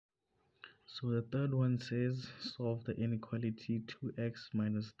So the third one says solve the inequality 2x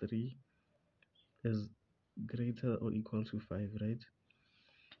minus 3 is greater or equal to 5, right?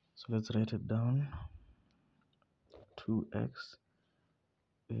 So let's write it down. 2x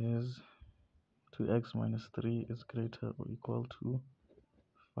minus 3 is greater or equal to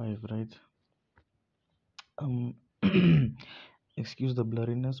 5, right? Excuse the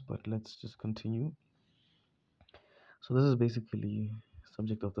blurriness, but let's just continue. So this is basically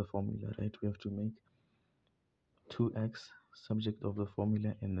subject of the formula, right? We have to make 2x subject of the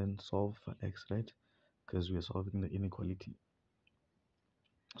formula and then solve for x, right? Because we are solving the inequality.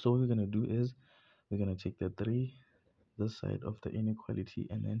 So what we're going to do is we're going to take the 3 this side of the inequality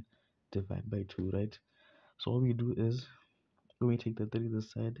and then divide by 2, right? So what we do is when we take the 3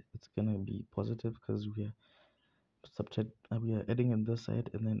 this side, it's going to be positive because we are adding in this side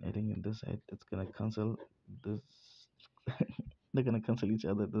and then adding in this side. It's going to cancel this. They're going to cancel each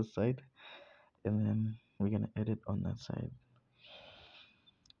other this side, and then we're going to add it on that side.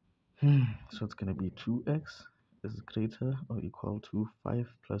 So it's going to be 2x is greater or equal to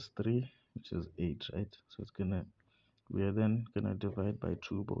 5 plus 3, which is 8, right? So we are then going to divide by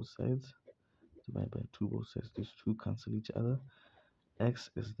 2 both sides. Divide by 2 both sides. These 2 cancel each other. X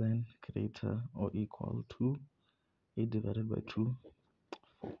is then greater or equal to 8 divided by 2,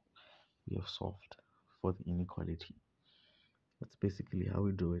 4. We have solved for the inequality. That's basically how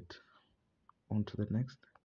we do it. On to the next.